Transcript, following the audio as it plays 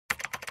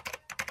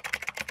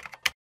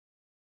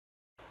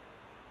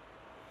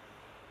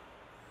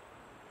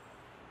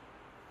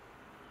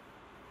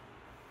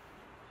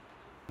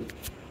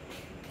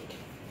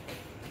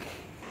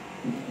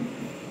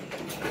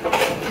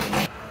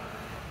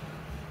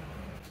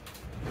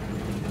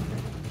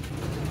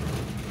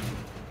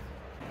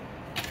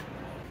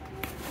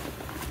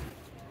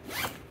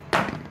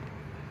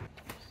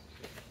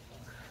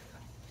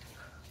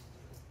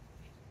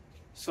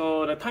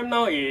The time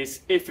now is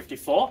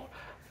 8:54.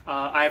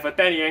 I have a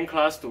 10 AM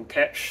class to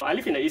catch. I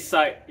live in the east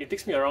side. It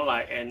takes me around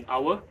like an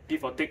hour,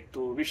 give or take,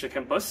 to reach the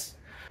campus.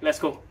 Let's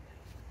go.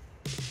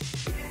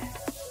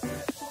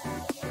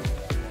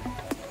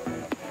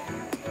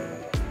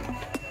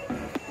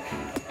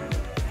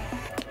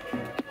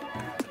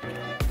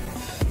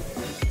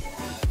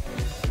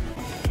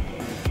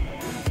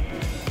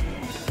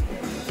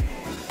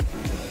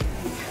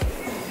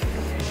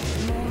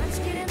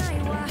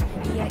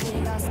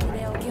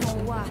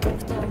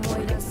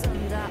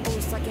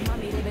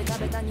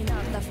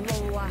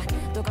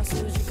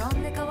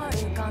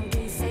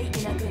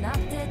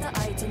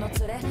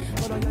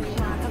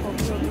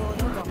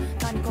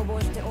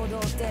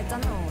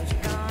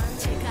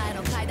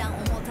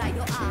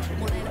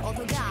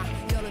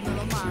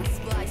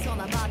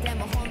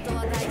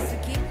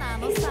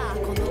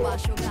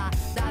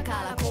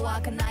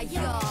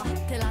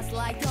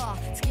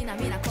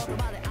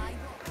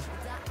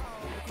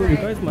 So you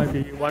guys might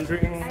be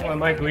wondering what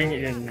am I doing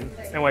in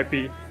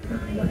NYP.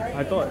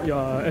 I thought you're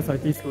a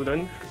SIT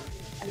student.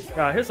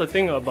 Yeah, here's the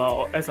thing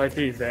about SIT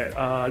is that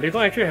they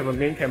don't actually have a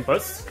main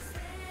campus.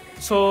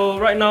 So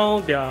right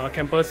now their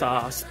campus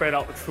are spread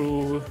out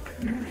through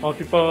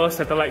multiple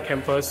satellite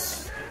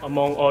campus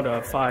among all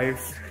the 5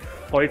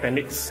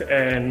 polytechnics,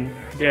 and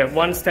they have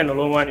one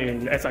standalone one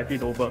in SIT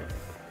Dover.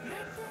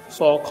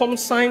 So Com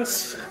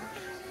Science,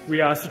 we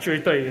are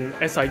situated in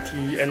SIT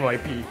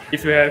NYP.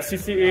 If you have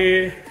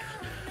CCA,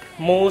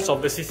 most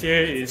of the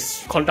CCA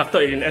is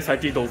conducted in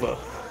SIT Dover.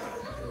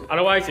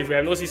 Otherwise, if you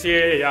have no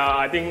CCA, yeah,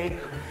 I think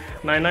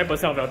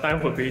 99% of your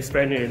time will be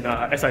spent in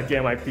SIT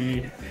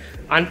NYP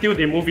until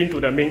they move into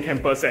the main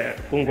campus at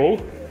Punggol.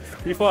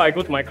 Before I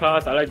go to my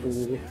class, I like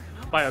to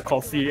buy a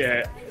coffee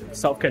at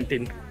South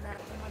Canteen.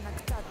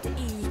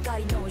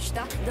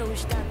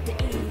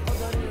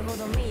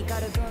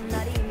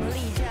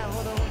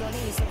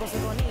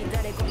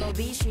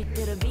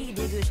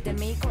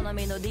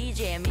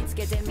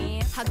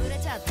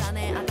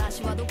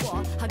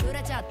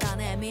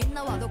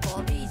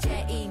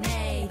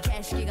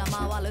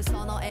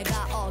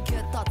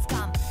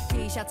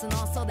 T シャツ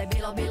の袖ビ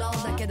ロビロ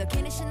だけど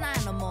気にしない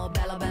のもうベ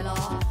ロベロ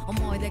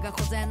思い出が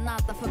小銭になっ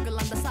た膨らん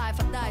だサイフ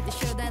ァー抱いて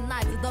終電ナ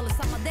イツドル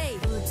様で移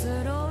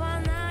ろわ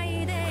な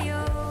いで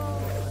よ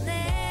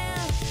ね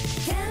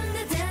てん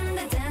でてん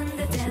でてん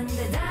でてん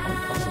でダ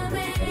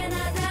メな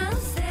男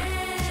性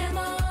も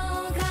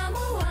構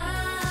わ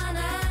な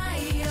い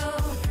よ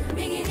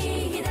右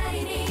に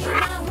左に魔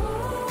法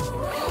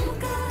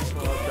かけ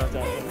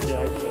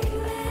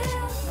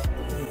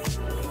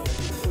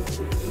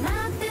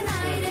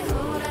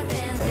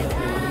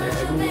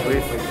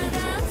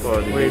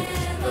Wait,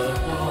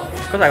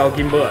 because I got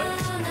gimbal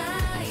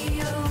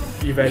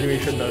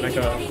evaluation 的那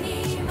个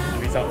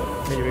result，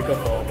 那有一个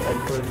for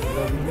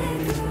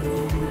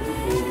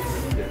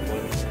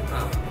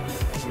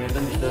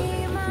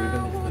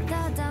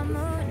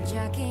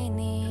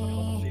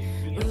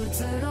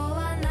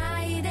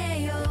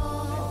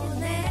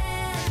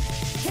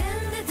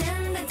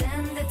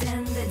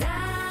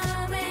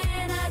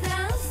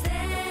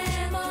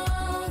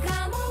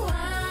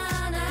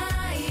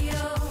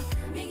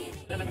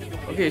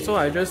so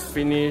I just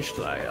finished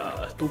like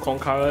 2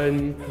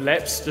 concurrent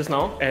labs just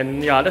now,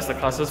 and yeah, that's the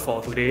classes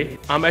for today.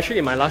 I'm actually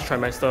in my last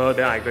trimester,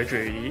 then I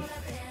graduate already.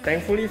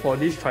 Thankfully for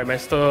this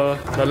trimester,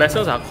 the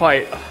lessons are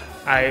quite,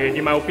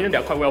 in my opinion, they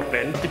are quite well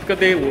planned. Typical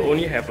day will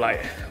only have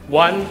like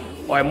 1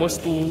 or at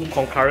most 2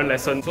 concurrent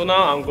lessons. So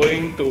now I'm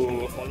going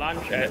for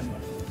lunch at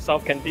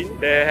South Canteen.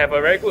 They have a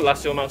very good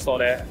nasi lemak store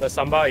there. The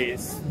samba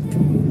is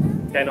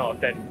 10 out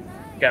of 10.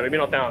 Okay, maybe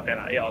not 10 out of 10,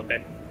 8 out of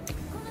 10.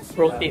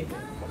 Pro tip,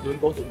 don't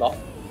go to north.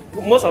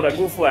 Most of the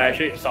good food are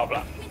actually in South.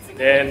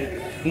 Then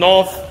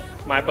North,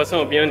 my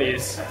personal opinion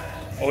is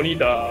only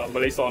the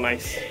Malay store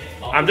nice.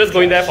 I'm just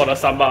going there for the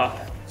samba.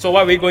 So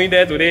why are we going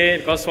there today?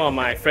 Because one of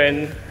my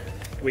friends,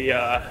 he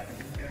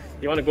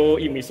want to go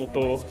eat mee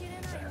soto.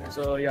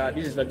 So yeah,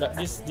 this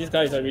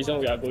guy is the reason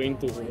we are going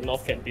to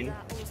North Canteen.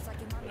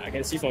 I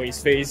can see from his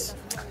face,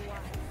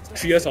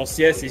 3 years of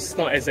CS is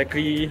not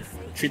exactly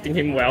treating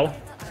him well.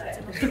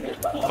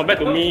 Compared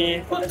to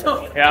me,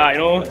 yeah, you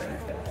know,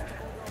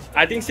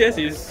 I think CS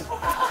is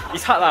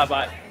hard lah,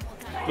 but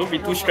don't be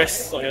too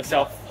stressed on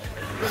yourself.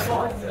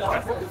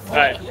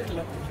 Alright.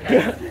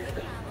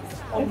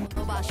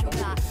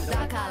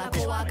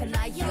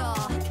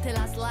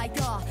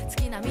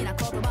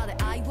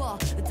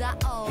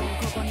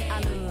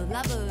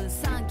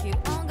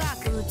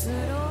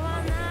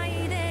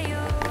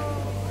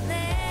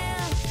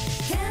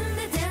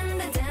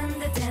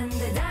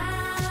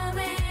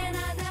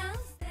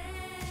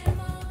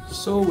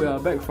 So we are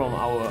back from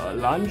our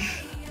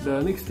lunch. The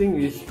next thing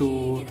is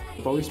to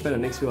probably spend the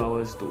next few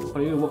hours to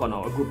continue to work on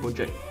our group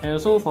project. And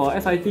also for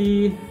SIT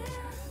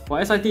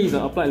is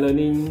an applied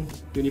learning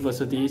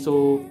university,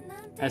 so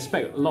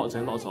expect lots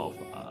and lots of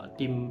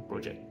team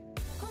project.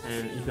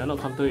 And if you are not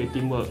comfortable with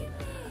teamwork,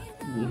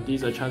 this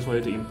is a chance for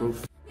you to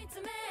improve.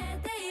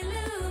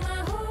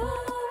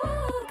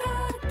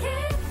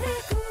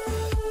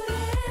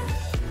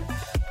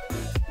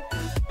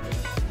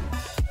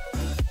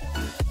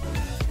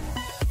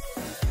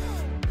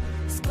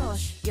 少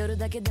し夜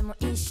だけでも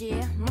いいし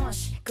も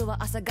しくは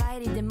朝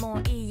帰りで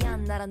もいいや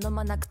んなら飲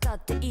まなくたっ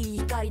ていい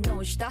光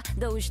の下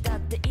どうしたっ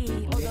てい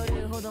い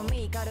踊るほど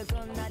身軽く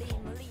なり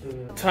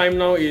Time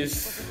now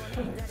is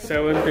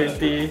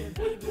 7:20.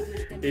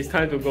 It's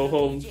time to go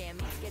home.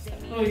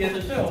 Oh, you have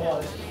to show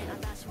what?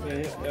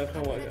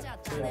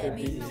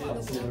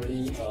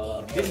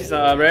 This is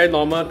a very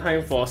normal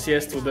time for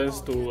CS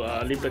students to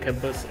leave the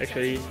campus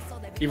actually,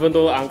 even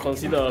though I'm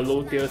considered a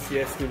low tier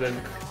CS student.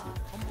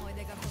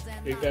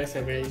 Do you guys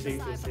have anything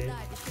to say?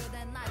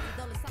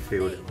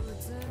 Failed.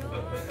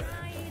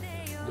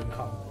 Don't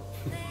come.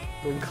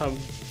 Don't come.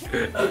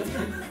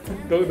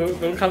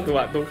 don't come to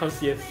what? Don't come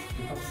CS.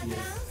 Don't come see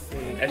us.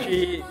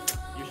 Actually,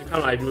 you should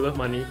come. I do love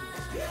money.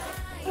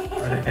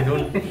 I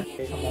don't.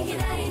 Okay, come on.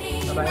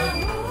 Bye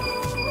bye.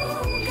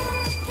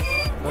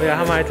 Oh yeah,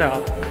 他们还在啊。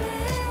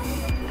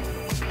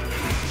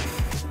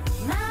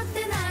待っ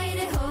てない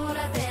でほ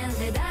らてん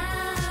でダ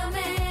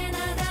メな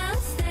ダン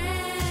スで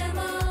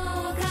も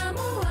構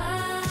わ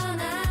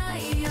ない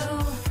よ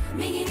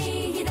右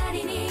に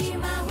左に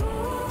魔法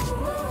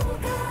を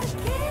か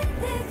け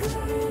てく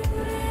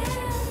れ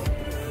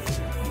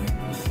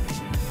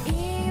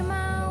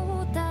今を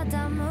た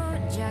たむ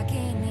邪気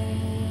に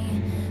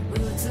移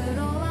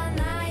ろわ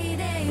ない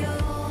でよ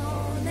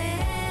ね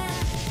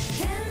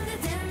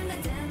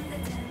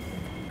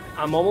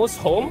I'm almost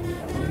home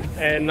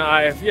and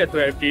I have yet to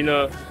have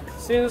dinner.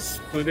 Since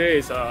today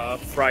is a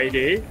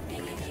Friday,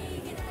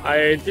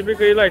 I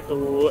typically like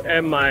to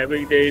end my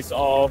weekdays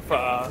off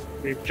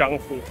with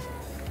junk food.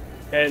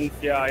 And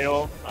yeah, you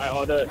know, I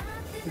ordered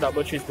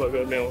double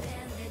cheeseburger meal.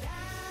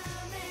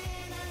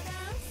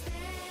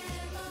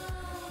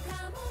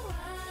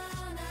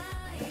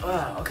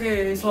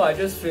 Okay, so I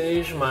just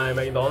finished my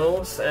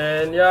McDonald's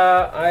and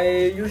yeah,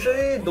 I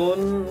usually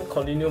don't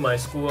continue my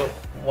schoolwork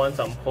once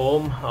I'm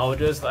home. I'll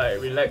just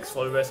like relax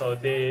for the rest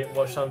of the day,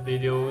 watch some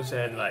videos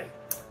and like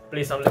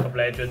play some League of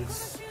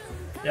Legends.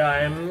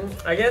 Yeah, and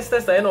I guess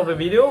that's the end of the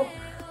video.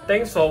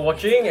 Thanks for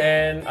watching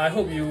and I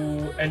hope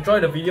you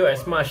enjoyed the video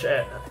as much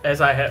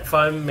as I had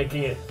fun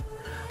making it.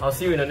 I'll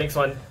see you in the next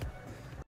one.